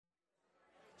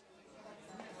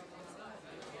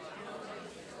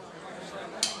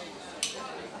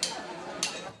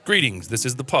Greetings, this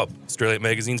is The Pub, Straylight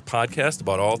Magazine's podcast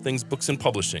about all things books and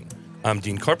publishing. I'm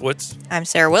Dean Karpowitz. I'm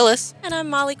Sarah Willis. And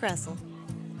I'm Molly Kressel.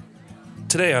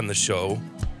 Today on the show,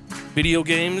 video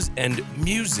games and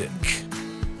music.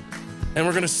 And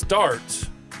we're going to start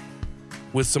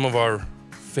with some of our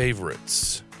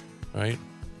favorites, right?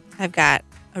 I've got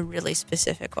a really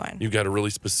specific one. You've got a really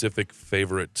specific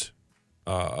favorite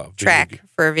track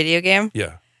for a video game?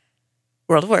 Yeah.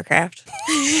 World of Warcraft.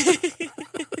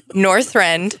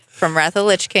 Northrend from Wrath of the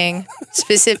Lich King,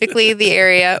 specifically the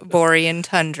area Borean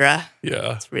Tundra.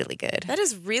 Yeah. It's really good. That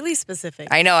is really specific.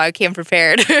 I know, I came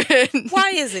prepared. Why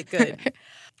is it good?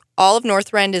 All of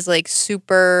Northrend is like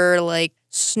super like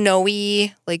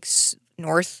snowy, like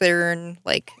northern,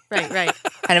 like right.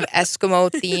 kind of Eskimo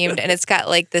themed, and it's got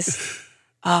like this.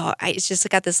 It's just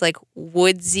got this like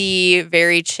woodsy,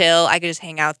 very chill. I could just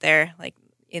hang out there, like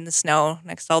in the snow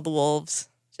next to all the wolves.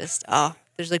 Just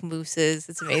there's like mooses.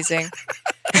 It's amazing.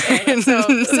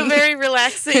 so very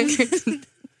relaxing.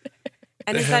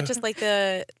 And is that just like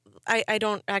I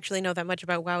don't actually know that much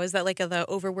about WoW. Is that like the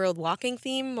overworld walking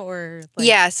theme or? Like...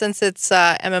 Yeah, since it's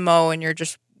MMO and you're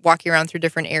just walking around through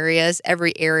different areas,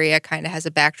 every area kind of has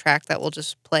a backtrack that will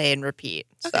just play and repeat.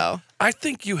 Okay. So I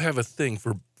think you have a thing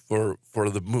for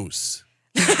the moose.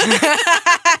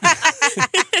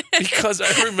 Because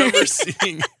I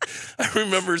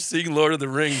remember seeing Lord of the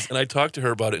Rings, and I talked to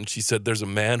her about it, and she said there's a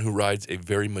man who rides a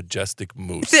very majestic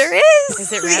moose. There is.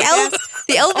 Is it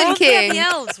the Elven King? Yeah, the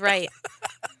elves, right?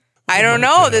 I don't know.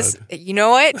 God. This. You know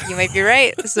what? You might be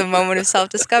right. This is a moment of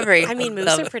self-discovery. I mean,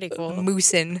 moose are pretty cool.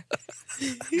 Moosin.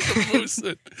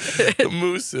 The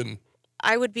moosin.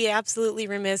 I would be absolutely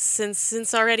remiss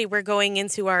since already we're going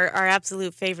into our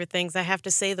absolute favorite things. I have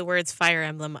to say the words Fire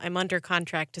Emblem. I'm under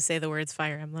contract to say the words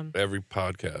Fire Emblem. Every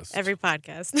podcast.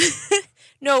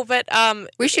 No, but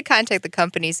we should contact the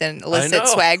companies and elicit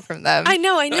swag from them. I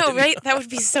know, right? That would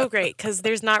be so great because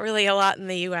there's not really a lot in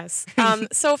the U.S.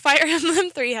 So Fire Emblem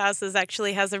Three Houses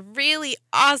actually has a really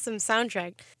awesome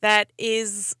soundtrack that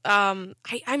is I'm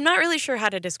not really sure how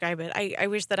to describe it. I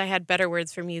wish that I had better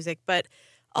words for music, but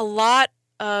a lot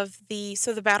of the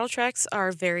battle tracks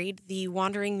are varied. The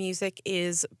wandering music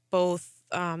is both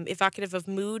evocative of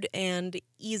mood and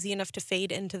easy enough to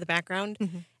fade into the background.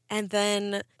 Mm-hmm. And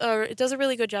then it does a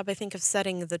really good job, I think, of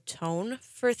setting the tone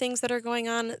for things that are going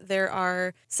on. There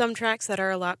are some tracks that are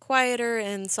a lot quieter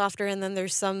and softer, and then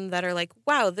there's some that are like,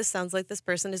 wow, this sounds like this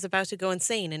person is about to go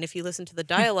insane. And if you listen to the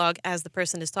dialogue as the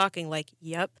person is talking, like,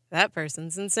 yep, that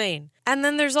person's insane. And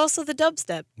then there's also the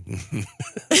dubstep. The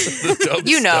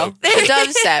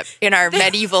dubstep in our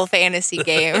medieval fantasy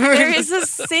game. There is a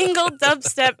single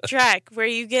dubstep track where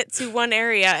you get to one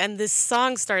area and this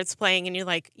song starts playing and you're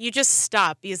like, you just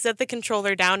stop. You set the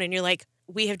controller down and you're like,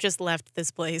 we have just left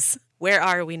this place. Where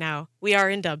are we now? We are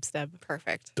in dubstep.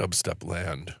 Perfect. Dubstep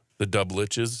land. The dub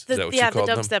liches? Is that what you called them?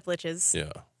 Yeah, the dubstep liches.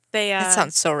 Yeah. That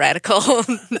sounds so radical.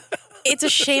 It's a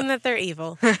shame that they're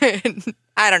evil.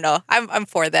 I don't know. I'm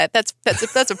for that. That's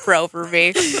a pro for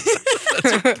me.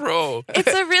 That's a pro.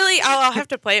 It's a really. I'll have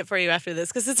to play it for you after this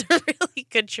because it's a really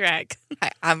good track.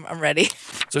 I'm ready.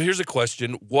 So here's a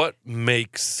question: what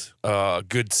makes a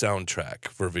good soundtrack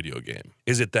for a video game?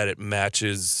 Is it that it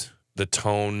matches the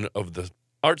tone of the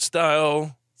art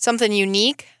style? Something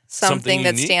unique. Something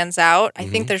that stands out. Mm-hmm.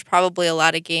 I think there's probably a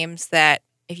lot of games that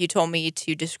if you told me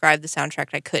to describe the soundtrack,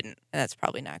 I couldn't, and that's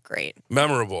probably not great.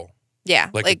 Memorable. Yeah,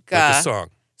 like a song.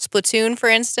 Splatoon, for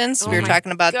instance. We were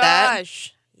talking about that.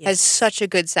 Has such a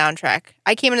good soundtrack.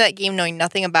 I came into that game knowing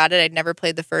nothing about it. I'd never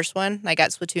played the first one. I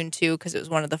got Splatoon 2 because it was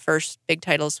one of the first big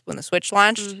titles when the Switch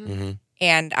launched. Mm-hmm. Mm-hmm.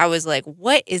 And I was like,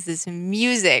 what is this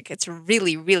music? It's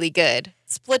really, really good.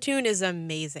 Splatoon is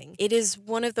amazing. It is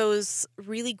one of those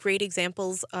really great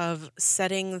examples of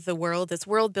setting the world. It's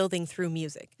world building through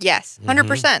music. Yes, 100%.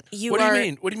 Mm-hmm. What do you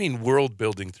mean? What do you mean world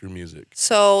building through music?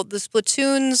 So the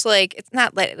Splatoon's like, it's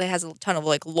not like it has a ton of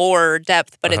like lore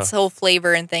depth, but its whole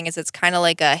flavor and thing is it's kind of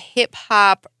like a hip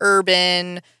hop,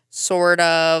 urban sort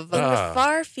of. In the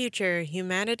far future,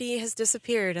 humanity has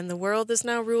disappeared and the world is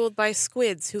now ruled by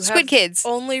squids who have kids.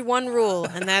 Only one rule,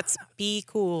 and that's be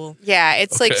cool. Yeah,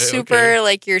 it's like super,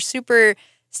 like your super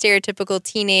stereotypical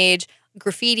teenage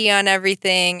graffiti on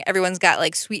everything. Everyone's got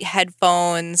like sweet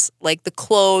headphones. Like the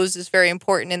clothes is very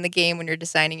important in the game when you're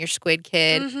designing your squid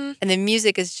kid. Mm-hmm. And the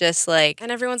music is just like...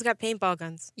 And everyone's got paintball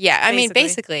guns. Yeah, I mean,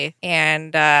 basically.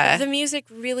 And the music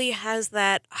really has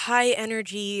that high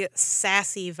energy,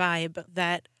 sassy vibe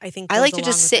that I think I like to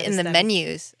just sit in the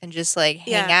menus and just like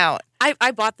hang out.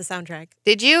 I bought the soundtrack.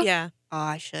 Did you? Yeah. Oh,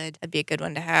 I should. That'd be a good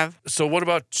one to have. So what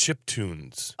about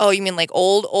chiptunes? Oh, you mean like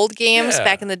old games Yeah.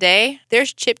 back in the day?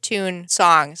 There's chiptune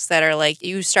songs that are like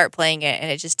you start playing it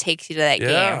and it just takes you to that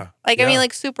game. Like I mean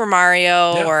like Super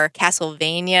Mario or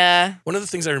Castlevania. One of the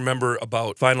things I remember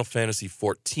about Final Fantasy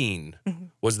 14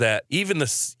 was that even the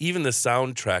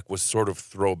soundtrack was sort of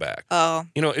throwback. Oh.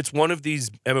 You know, it's one of these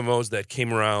MMOs that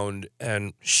came around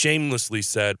and shamelessly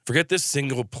said, forget this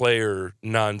single player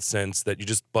nonsense that you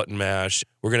just button mash.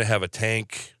 We're going to have a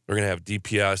tank, we're going to have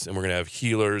DPS, and we're going to have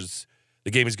healers.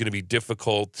 The game is going to be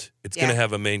difficult. It's going to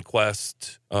have a main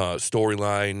quest,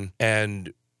 storyline,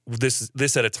 and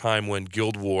this at a time when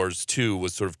Guild Wars 2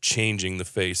 was sort of changing the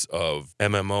face of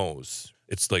MMOs.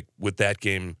 It's like with that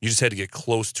game, you just had to get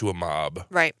close to a mob.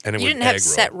 Right. And it you would didn't have aggro.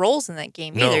 set roles in that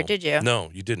game either, did you? No,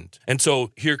 you didn't. And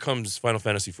so here comes Final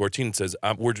Fantasy 14 and says,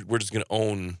 we're just going to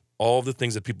own all the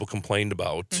things that people complained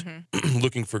about,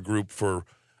 looking for group for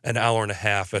an hour and a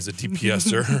half as a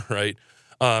DPSer, right?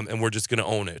 And we're just going to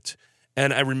own it.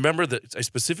 And I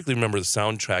specifically remember the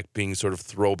soundtrack being sort of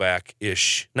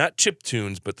throwback-ish. Not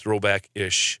chiptunes, but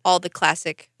throwback-ish. All the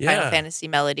classic Final Fantasy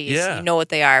melodies. Yeah. You know what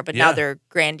they are, but now they're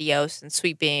grandiose and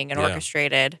sweeping and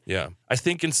orchestrated. Yeah. I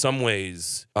think in some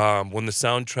ways, when the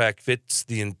soundtrack fits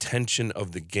the intention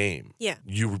of the game,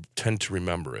 you tend to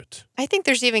remember it. I think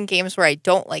there's even games where I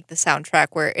don't like the soundtrack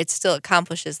where it still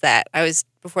accomplishes that. I was,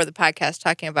 before the podcast,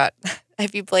 talking about,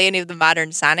 have you played any of the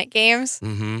modern Sonic games?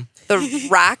 Mm-hmm. The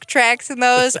rock tracks in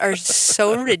those are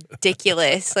so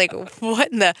ridiculous. Like,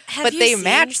 what in the... But they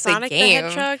match Sonic the game. The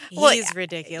Hedgehog? Well, He's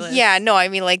ridiculous. Yeah, no, I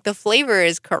mean, like, the flavor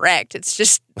is correct. It's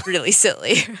just really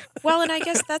silly. Well, and I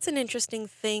guess that's an interesting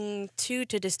thing, too,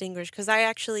 to distinguish, because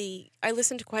I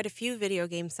listen to quite a few video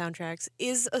game soundtracks.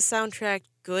 Is a soundtrack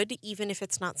good, even if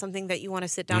it's not something that you want to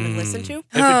sit down and listen to?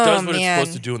 If it does what it's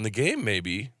supposed to do in the game,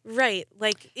 maybe. Right.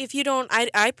 Like, if you don't...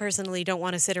 I personally don't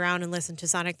want to sit around and listen to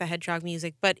Sonic the Hedgehog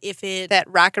music, but if it... That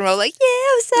rock and roll, like,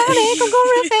 yeah, Sonic, I'm going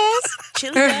real fast.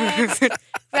 Chili bags.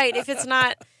 Right. If it's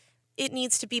not... It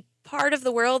needs to be part of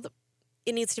the world.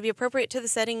 It needs to be appropriate to the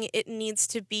setting. It needs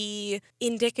to be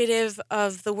indicative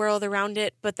of the world around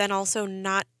it, but then also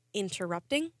not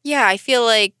interrupting. Yeah, I feel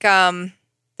like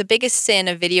the biggest sin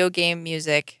of video game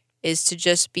music is to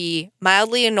just be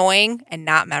mildly annoying and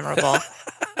not memorable.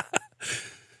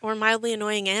 Or mildly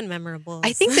annoying and memorable.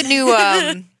 I think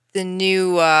the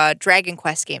new Dragon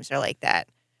Quest games are like that.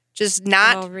 Just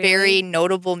not very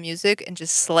notable music and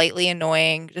just slightly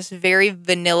annoying. Just very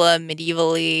vanilla,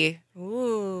 medievally.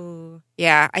 Ooh.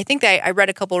 Yeah, I think that I read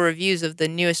a couple reviews of the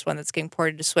newest one that's getting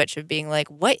ported to Switch of being like,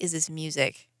 what is this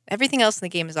music? Everything else in the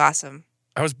game is awesome.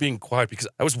 I was being quiet because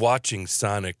I was watching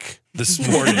Sonic this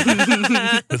morning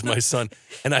with my son,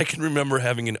 and I can remember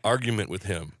having an argument with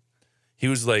him. He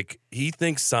was like, he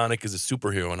thinks Sonic is a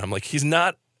superhero, and I'm like, he's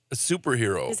not a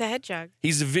superhero. He's a hedgehog.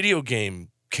 He's a video game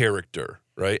character,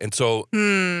 right? And so,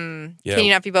 Can you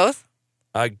not be both?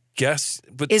 I guess.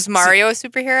 But is Mario a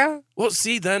superhero? Well,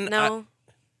 see, then no.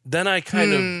 I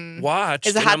kind of watched.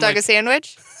 Is a hot dog a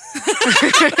sandwich?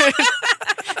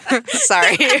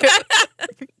 Sorry.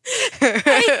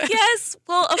 I guess.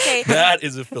 Well, okay. That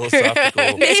is a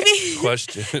philosophical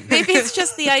question. Maybe it's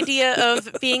just the idea of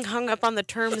being hung up on the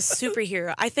term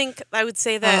superhero. I think I would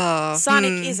say that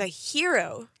Sonic is a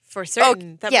hero for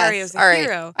certain. That Mario's a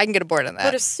hero. Right. I can get aboard on that.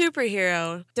 But a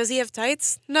superhero, does he have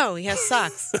tights? No, he has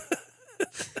socks.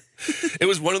 It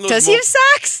was one of those. Does he have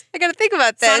socks? I got to think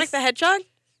about this. Sonic the Hedgehog?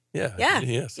 Yeah. Yeah.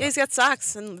 Yeah, he's got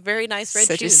socks and very nice red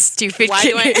Such shoes. a stupid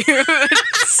game.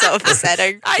 So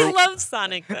upsetting. I love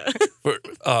Sonic,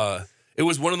 though. It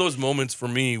was one of those moments for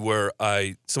me where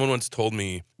someone once told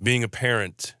me being a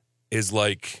parent is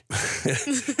like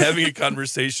having a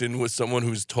conversation with someone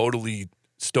who's totally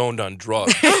stoned on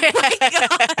drugs. Oh my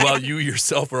God. While you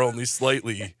yourself are only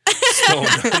slightly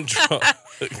stoned on drugs.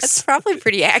 That's probably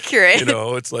pretty accurate. You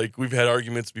know, it's like we've had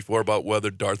arguments before about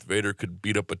whether Darth Vader could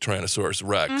beat up a Tyrannosaurus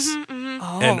Rex. And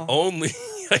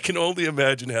I can only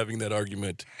imagine having that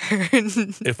argument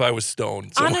if I was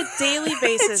stoned. So. On a daily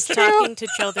basis, talking to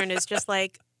children is just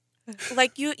like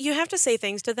you have to say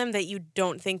things to them that you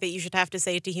don't think that you should have to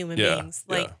say to human beings.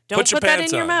 Like, don't put that in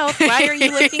your mouth. Why are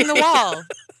you licking the wall?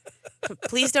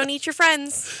 Please don't eat your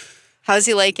friends. How's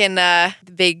he like in the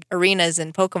big arenas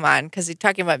in Pokemon? Because he's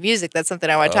talking about music. That's something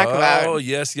I want to talk about. Oh,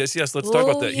 yes. Let's talk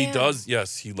about that. Yeah. He does.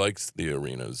 Yes, he likes the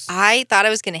arenas. I thought I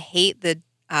was going to hate the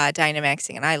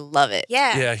Dynamaxing, and I love it.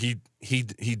 Yeah. Yeah,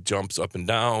 he jumps up and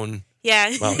down.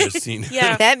 Yeah. Wow, just seen.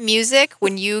 Yeah. That music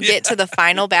when you get to the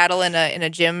final battle in a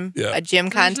gym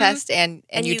contest and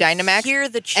you Dynamax, hear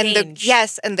the change.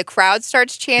 And the crowd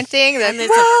starts chanting. And Then it's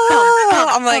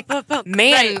like, I'm like,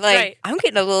 man, right. I'm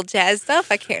getting a little jazzed up.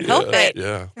 I can't help it.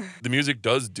 Yeah, the music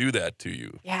does do that to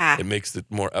you. Yeah, it makes it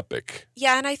more epic.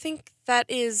 Yeah, and I think that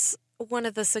is one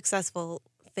of the successful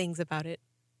things about it.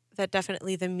 That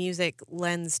definitely the music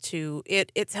lends to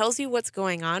it. It tells you what's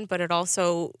going on, but it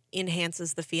also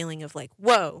enhances the feeling of like,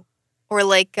 whoa. Or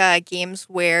like games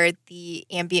where the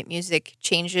ambient music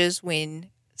changes when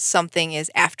something is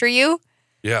after you.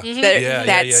 Yeah. Mm-hmm.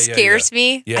 That scares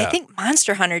me. Yeah. I think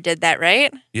Monster Hunter did that,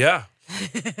 right? Yeah.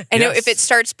 I know if it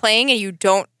starts playing and you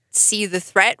don't see the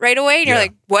threat right away, and you're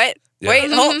like, what? Yeah.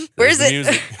 Wait, hold, where's There's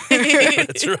it? the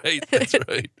music. That's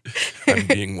right. I'm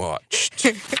being watched.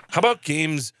 How about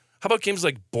games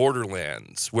like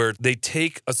Borderlands, where they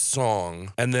take a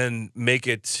song and then make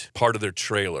it part of their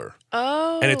trailer?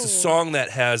 Oh. And it's a song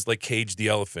that has like Cage the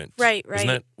Elephant. Right. Isn't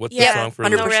that what the Yeah, song for?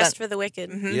 100%. No Rest for the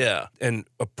Wicked. Mm-hmm. Yeah, and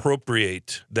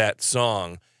appropriate that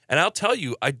song. And I'll tell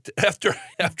you, after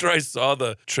I saw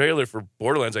the trailer for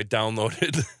Borderlands, I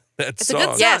downloaded that It's song. a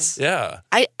good song. Yes. Yeah.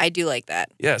 I do like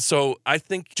that. Yeah, so I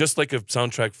think just like a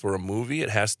soundtrack for a movie, it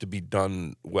has to be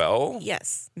done well.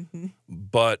 Yes. Mm-hmm.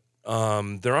 But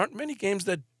there aren't many games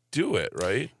that do it,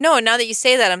 right? No, now that you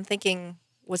say that, I'm thinking,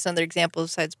 what's another example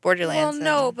besides Borderlands? Well,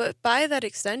 no, but by that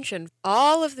extension,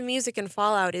 all of the music in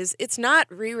Fallout it's not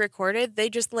re-recorded. They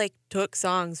just like took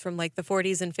songs from like the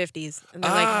 40s and 50s, and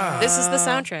they're like, this is the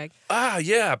soundtrack.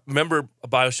 Yeah. Remember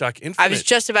BioShock Infinite? I was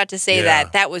just about to say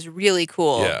that. That was really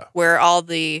cool. Yeah. Where all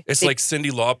the... It's like Cyndi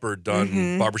Lauper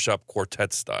done barbershop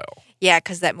quartet style. Yeah,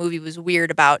 because that movie was weird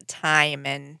about time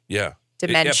and Yeah.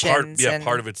 dimensions.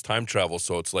 Part of it's time travel.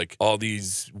 So it's like all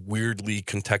these weirdly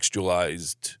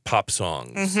contextualized pop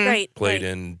songs Right. played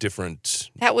in different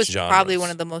That was genres. probably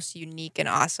one of the most unique and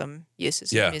awesome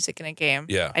uses Yeah. of music in a game.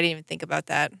 Yeah. I didn't even think about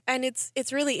that. And it's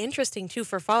really interesting too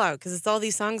for Fallout because it's all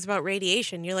these songs about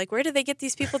radiation. You're like, where did they get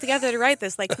these people together to write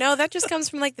this? Like, no, that just comes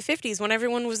from like the 50s when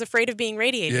everyone was afraid of being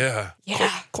radiated. Yeah.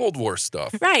 Yeah. Cold War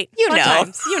stuff. Right. You Fun know.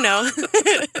 times. You know.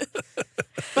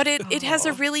 But it has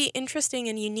a really interesting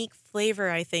and unique flavor,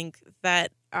 I think,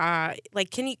 that like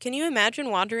can you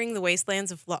imagine wandering the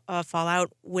wastelands of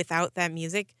Fallout without that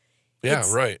music? Yeah,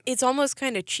 right. It's almost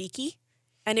kind of cheeky,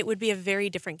 and it would be a very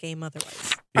different game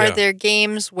otherwise. Yeah. Are there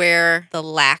games where the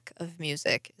lack of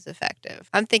music is effective?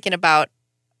 I'm thinking about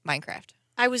Minecraft.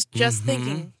 I was just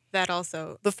thinking that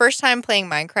also. The first time playing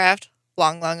Minecraft,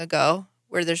 long ago,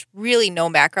 where there's really no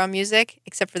background music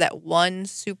except for that one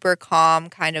super calm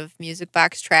kind of music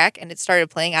box track, and it started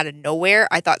playing out of nowhere,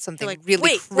 I thought something like, really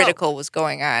wait, critical was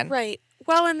going on. Right.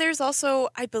 Well, and there's also,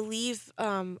 I believe,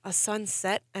 a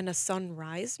sunset and a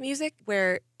sunrise music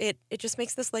where it just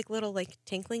makes this like little like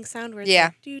tinkling sound where it's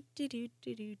like do do do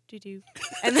do do do do,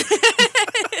 and then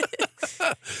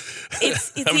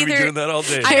it's I'm either doing that all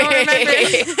day. I don't remember.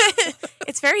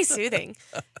 It's very soothing,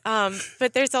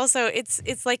 but there's also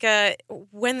it's like a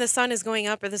when the sun is going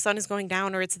up or the sun is going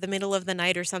down or it's the middle of the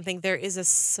night or something. There is a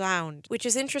sound, which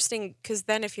is interesting because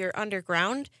then if you're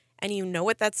underground. And you know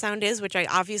what that sound is, which I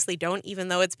obviously don't, even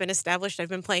though it's been established. I've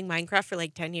been playing Minecraft for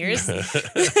like 10 years.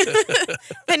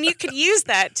 Then you could use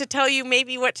that to tell you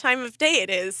maybe what time of day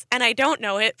it is. And I don't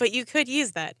know it, but you could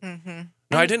use that. Mm-hmm.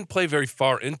 No, I didn't play very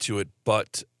far into it,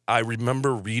 but I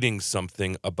remember reading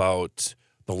something about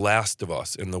The Last of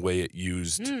Us and the way it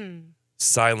used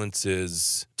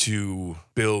silences to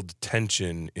build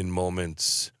tension in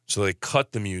moments. So they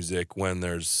cut the music when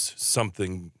there's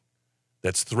something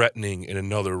that's threatening in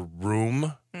another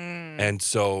room. And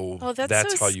so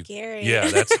that's so how scary.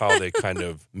 that's how they kind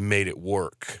of made it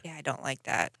work. Yeah, I don't like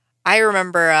that. I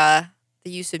remember the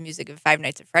use of music in Five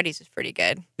Nights at Freddy's was pretty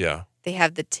good. Yeah. They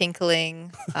have the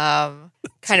tinkling kind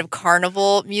of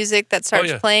carnival music that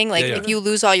starts playing. Like if you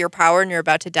lose all your power and you're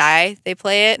about to die, they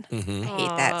play it. Mm-hmm. I hate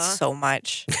that so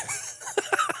much.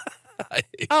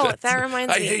 That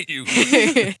reminds me. I hate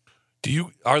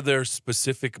you. Are there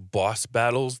specific boss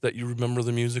battles that you remember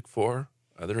the music for?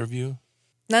 Either of you?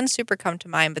 None super come to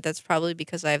mind, but that's probably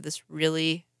because I have this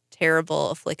really terrible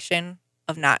affliction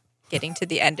of not getting to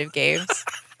the end of games.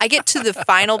 I get to the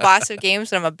final boss of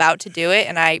games when I'm about to do it,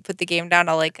 and I put the game down.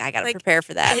 I gotta prepare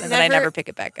for that, and then I never pick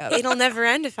it back up. It'll never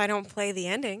end if I don't play the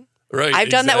ending. Right. I've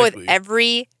done that with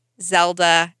every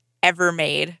Zelda ever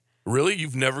made. Really?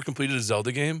 You've never completed a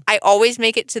Zelda game? I always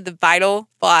make it to the final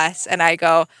boss, and I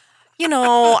go,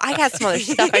 I got some other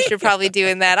stuff I should probably do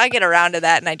in that. I'll get around to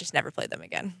that, and I just never play them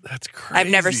again. That's crazy. I've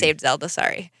never saved Zelda,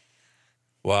 sorry.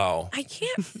 Wow. I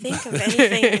can't think of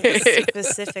anything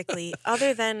specifically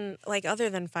other than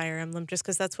Fire Emblem, just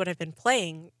because that's what I've been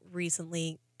playing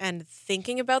recently and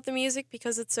thinking about the music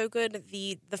because it's so good.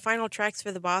 The final tracks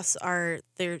for the boss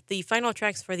the final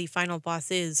tracks for the final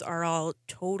bosses are all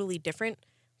totally different.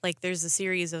 Like there's a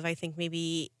series of I think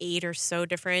maybe 8 or so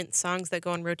different songs that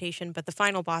go in rotation, but the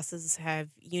final bosses have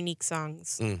unique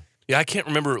songs. Yeah, I can't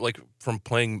remember like from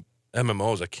playing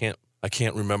MMOs. I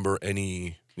can't remember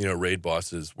any raid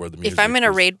bosses where the music. If I'm in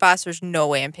a raid boss, there's no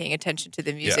way I'm paying attention to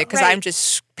the music because I'm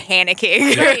just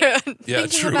panicking. Yeah,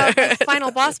 Thinking true. about like, final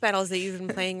boss battles that you've been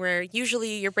playing, where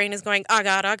usually your brain is going, oh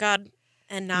god,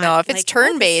 and not. No, if it's like,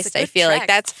 turn-based, I feel track. like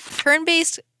that's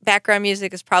turn-based background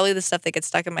music is probably the stuff that gets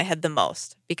stuck in my head the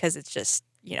most because it's just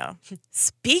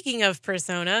Speaking of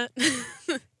Persona,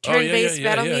 turn-based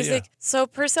battle music. Yeah. So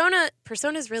Persona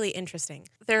is really interesting.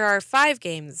 There are 5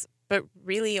 games. But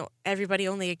really, everybody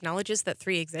only acknowledges that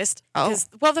 3 exist. Oh.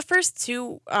 Well, the first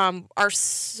 2 are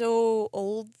so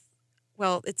old.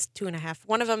 Well, it's 2.5.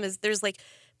 One of them is, there's like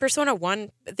Persona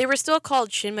 1. They were still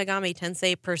called Shin Megami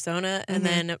Tensei Persona, and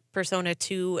then Persona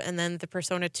 2, and then the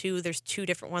Persona 2, there's 2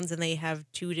 different ones, and they have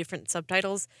 2 different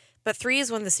subtitles. But 3 is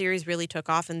when the series really took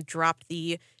off and dropped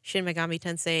the Shin Megami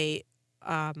Tensei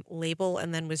label,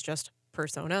 and then was just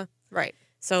Persona. right.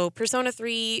 So Persona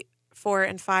 3... 4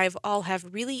 and 5 all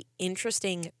have really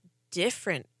interesting,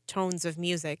 different tones of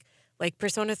music. Like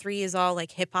Persona 3 is all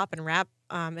like hip hop and rap,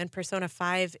 and Persona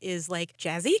 5 is like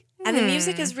jazzy. And the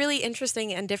music is really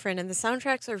interesting and different, and the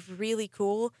soundtracks are really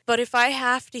cool. But if I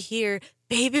have to hear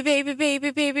 "Baby, Baby,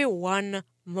 Baby, Baby" one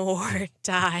more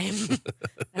time,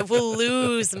 I will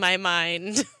lose my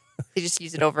mind. They just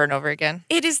use it over and over again.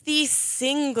 It is the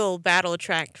single battle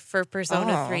track for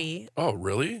Persona 3. Oh,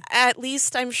 really? At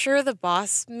least I'm sure the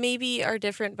boss maybe are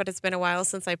different, but it's been a while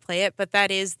since I play it. But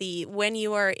that is when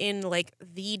you are in like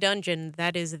the dungeon,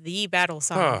 that is the battle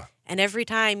song. Huh. And every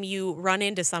time you run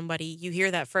into somebody, you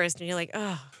hear that first and you're like,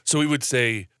 oh. So we would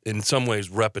say in some ways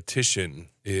repetition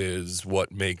is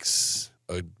what makes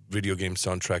a video game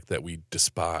soundtrack that we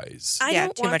despise. I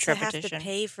don't too want much to have repetition. to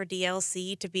pay for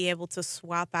DLC to be able to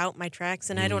swap out my tracks,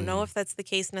 and I don't know if that's the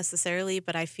case necessarily,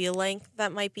 but I feel like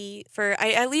that might be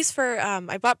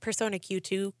I bought Persona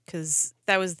Q2 because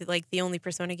that was the only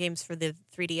Persona games for the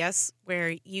 3DS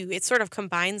where it sort of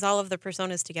combines all of the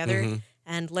Personas together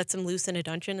and lets them loose in a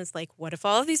dungeon. It's like, what if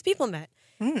all of these people met?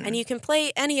 And you can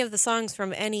play any of the songs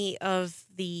from any of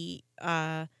the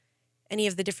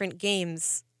different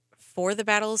games for the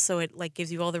battles, so it like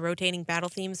gives you all the rotating battle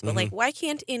themes. But like, why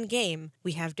can't in game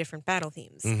we have different battle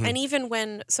themes? And even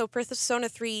Persona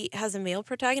 3 has a male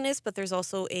protagonist, but there's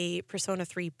also a Persona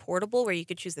 3 portable where you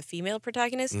could choose the female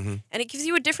protagonist, and it gives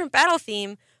you a different battle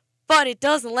theme, but it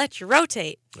doesn't let you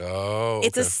rotate. Oh, okay.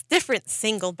 It's a different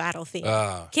single battle theme.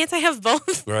 Can't I have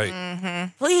both?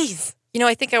 Right. Please.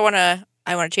 I think I want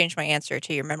to change my answer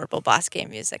to your memorable boss game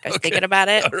music. I was thinking about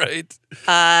it. All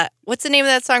right. What's the name of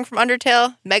that song from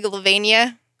Undertale?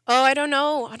 Megalovania? Oh, I don't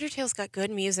know. Undertale's got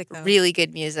good music, though. Really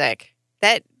good music.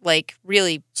 That,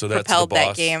 really propelled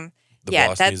that game. The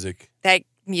boss music. That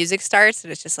music starts,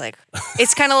 and it's just like,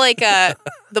 it's kind of like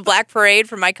the Black Parade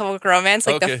from My Chemical Romance.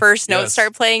 Like, the first notes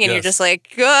start playing, and you're just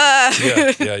like, ah.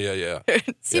 Yeah.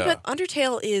 See, but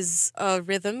Undertale is a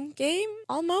rhythm game,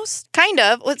 almost. Kind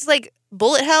of. It's like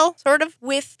bullet hell, sort of.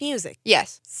 With music.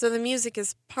 Yes. So the music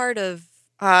is part of...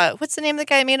 what's the name of the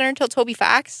guy who made Undertale? Toby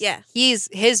Fox? Yeah.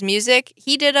 His music.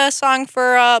 He did a song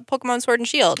for Pokemon Sword and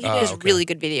Shield. He does really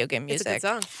good video game music. It's a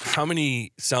good song. How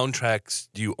many soundtracks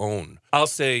do you own? I'll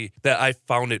say that I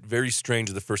found it very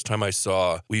strange the first time I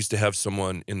we used to have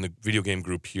someone in the video game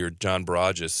group here, John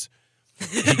Barajas.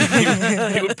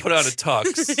 He would put on a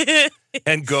tux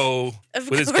and go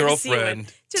with his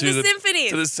girlfriend to the symphony.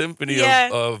 To the symphony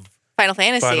of Final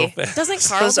Fantasy. Doesn't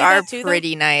Carl Those do are that too,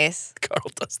 pretty nice. Carl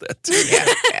does that too.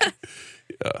 Yeah.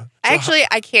 Actually,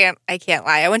 I can't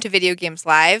lie. I went to Video Games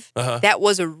Live. That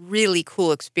was a really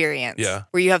cool experience. Yeah.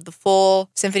 Where you have the full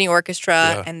symphony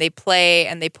orchestra and they play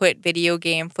and they put video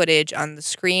game footage on the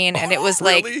screen. And it was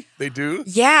like... Really? They do?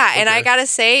 Yeah. And I gotta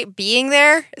say, being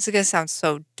there, it's going to sound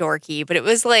so dorky, but it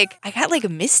was like, I got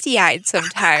misty-eyed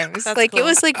sometimes. That's It cool.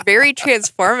 was very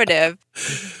transformative.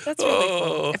 That's really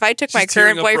cool. If I took my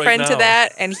current boyfriend to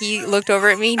that and he looked over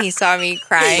at me and he saw me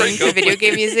crying to video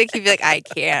game music, he'd be like, I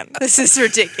can't. This is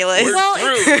ridiculous.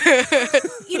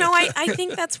 I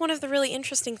think that's one of the really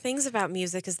interesting things about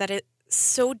music is that it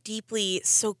so deeply,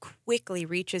 so quickly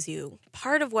reaches you.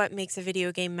 Part of what makes a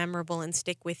video game memorable and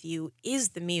stick with you is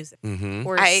the music.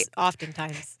 Or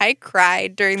oftentimes. I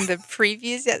cried during the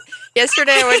previews.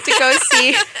 Yesterday I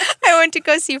went to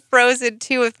go see Frozen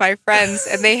 2 with my friends,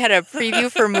 and they had a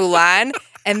preview for Mulan.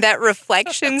 and that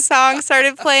Reflection song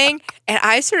started playing, and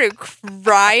I started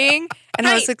crying. And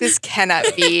I was like, this cannot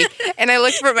be. And I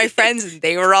looked for my friends, and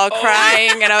they were all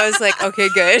crying. And I was like, okay,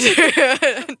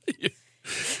 good.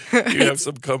 You have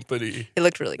some company. It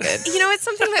looked really good. You know, it's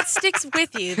something that sticks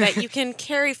with you, that you can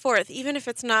carry forth, even if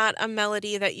it's not a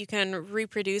melody that you can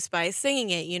reproduce by singing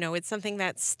it. You know, it's something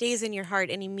that stays in your heart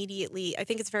and immediately, I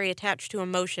think it's very attached to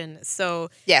emotion. So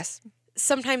yes.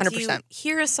 Sometimes 100%. you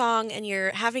hear a song and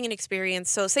you're having an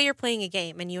experience. So say you're playing a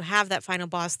game and you have that final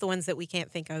boss, the ones that we can't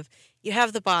think of. You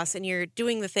have the boss and you're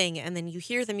doing the thing and then you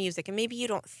hear the music and maybe you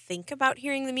don't think about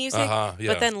hearing the music,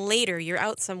 but then later you're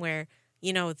out somewhere,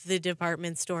 you know, the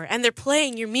department store, and they're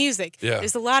playing your music. Yeah.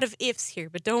 There's a lot of ifs here,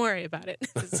 but don't worry about it.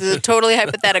 This is totally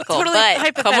hypothetical,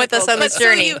 come with us on this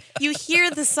journey. So you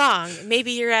hear the song.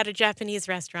 Maybe you're at a Japanese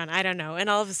restaurant, I don't know, and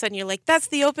all of a sudden you're like, that's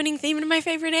the opening theme to my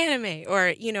favorite anime.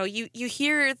 Or, you know, you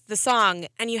hear the song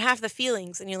and you have the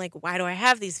feelings, and you're like, why do I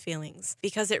have these feelings?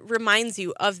 Because it reminds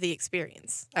you of the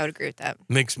experience. I would agree with that.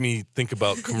 Makes me think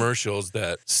about commercials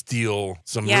that steal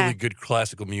some really good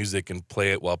classical music and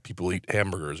play it while people eat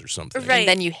hamburgers or something. Right. And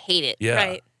then you hate it. Yeah.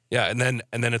 Right. Yeah, and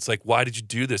then it's like, why did you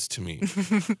do this to me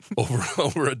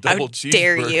over a double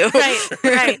cheeseburger? How dare you?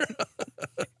 Right.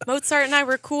 Mozart and I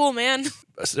were cool, man.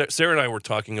 Sarah and I were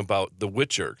talking about The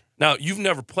Witcher. Now, you've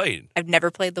never played. I've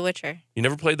never played The Witcher. You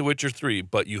never played The Witcher 3,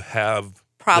 but you have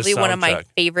probably one of my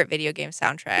favorite video game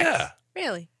soundtracks. Yeah.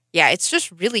 Really? Yeah, it's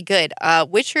just really good.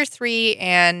 Witcher 3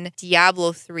 and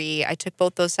Diablo 3, I took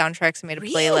both those soundtracks and made a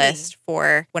playlist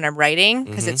for when I'm writing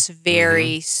because it's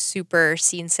very super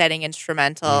scene-setting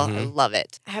instrumental. I love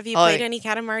it. Have you played any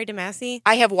Katamari Damacy?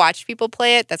 I have watched people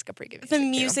play it. That's got pretty good music. The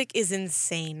music is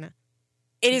insane.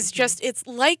 It is just, it's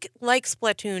like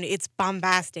Splatoon. It's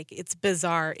bombastic. It's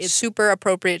bizarre. It's super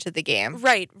appropriate to the game.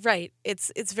 Right.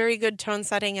 It's very good tone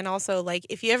setting. And also, like,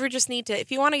 if you ever just need to,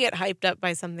 if you want to get hyped up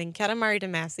by something, Katamari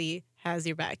Damacy has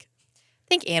your back. I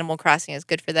think Animal Crossing is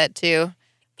good for that, too.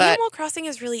 But Animal Crossing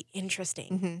is really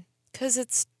interesting because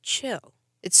it's chill.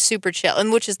 It's super chill,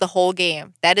 and which is the whole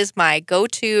game. That is my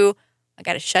go-to. I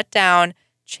got to shut down,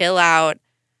 chill out.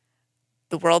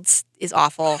 The world is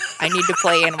awful. I need to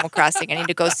play Animal Crossing. I need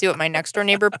to go see what my next door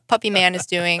neighbor Puppy Man is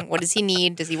doing. What does he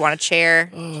need? Does he want a chair?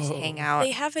 Does he hang out?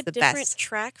 They have a different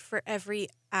track for every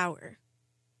hour.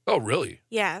 Oh, really?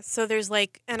 Yeah. So there's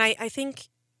like, and I think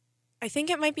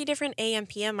it might be different AM,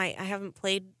 PM. I haven't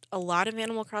played a lot of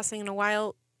Animal Crossing in a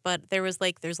while, but there's I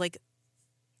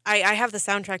have the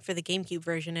soundtrack for the GameCube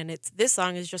version, and this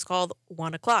song is just called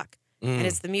 1 o'clock. And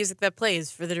it's the music that plays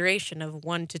for the duration of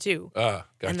 1 to 2. Gotcha.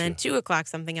 And then 2 o'clock,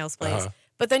 something else plays.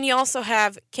 But then you also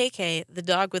have KK, the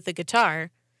dog with the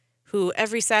guitar, who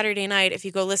every Saturday night, if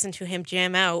you go listen to him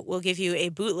jam out, will give you a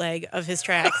bootleg of his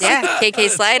tracks. Yeah, KK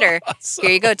Slider. Awesome.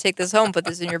 Here you go. Take this home. Put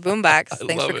this in your boombox.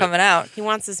 Thanks for coming out. He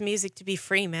wants his music to be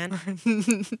free, man.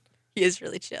 He is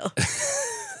really chill.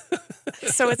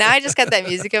 So now I just got that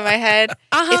music in my head.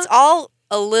 It's all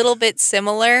a little bit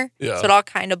similar, so it all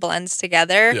kind of blends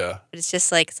together. Yeah. But it's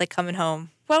just like, it's like coming home.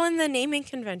 Well, and the naming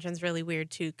convention's really weird,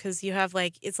 too, because you have,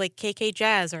 like, it's like KK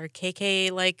Jazz or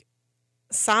KK, like,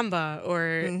 Samba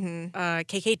or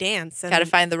KK Dance. Got to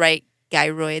find the right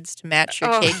gyroids to match your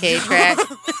KK track.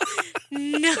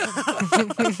 No.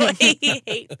 I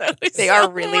hate those. They are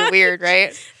really weird,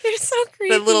 right? They're so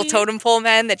creepy. The little totem pole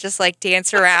men that just, like,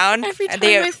 dance around. Every time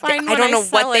I find one, I don't know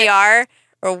what they are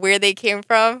or where they came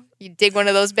from. You dig one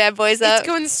of those bad boys up. It's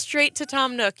going straight to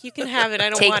Tom Nook. You can have it.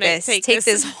 I don't want it. Take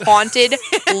this haunted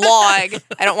log.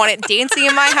 I don't want it dancing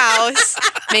in my house,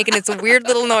 making its weird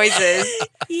little noises.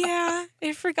 Yeah,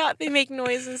 I forgot they make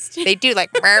noises too. They do,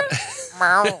 like meow,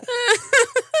 meow.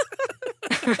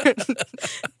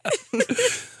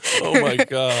 Oh my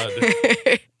God.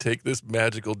 Take this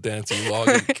magical dancing log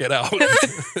and get out.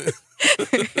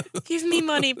 Give me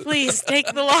money, please. Take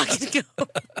the log and go.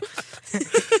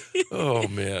 Oh,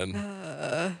 man.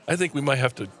 I think we might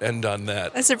have to end on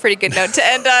that. That's a pretty good note to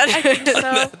end on. I think so. On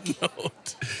that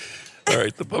note. All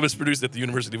right. The pub is produced at the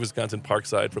University of Wisconsin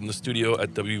Parkside from the studio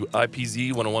at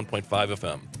WIPZ 101.5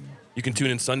 FM. You can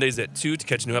tune in Sundays at 2 to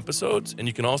catch new episodes, and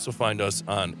you can also find us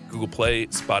on Google Play,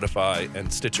 Spotify,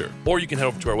 and Stitcher. Or you can head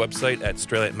over to our website at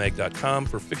straylightmag.com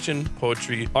for fiction,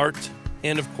 poetry, art,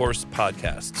 and, of course,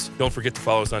 podcasts. Don't forget to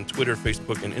follow us on Twitter,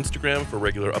 Facebook, and Instagram for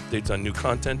regular updates on new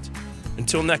content.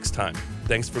 Until next time,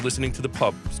 thanks for listening to The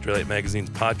Pub, Straylight Magazine's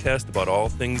podcast about all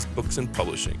things books and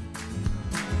publishing.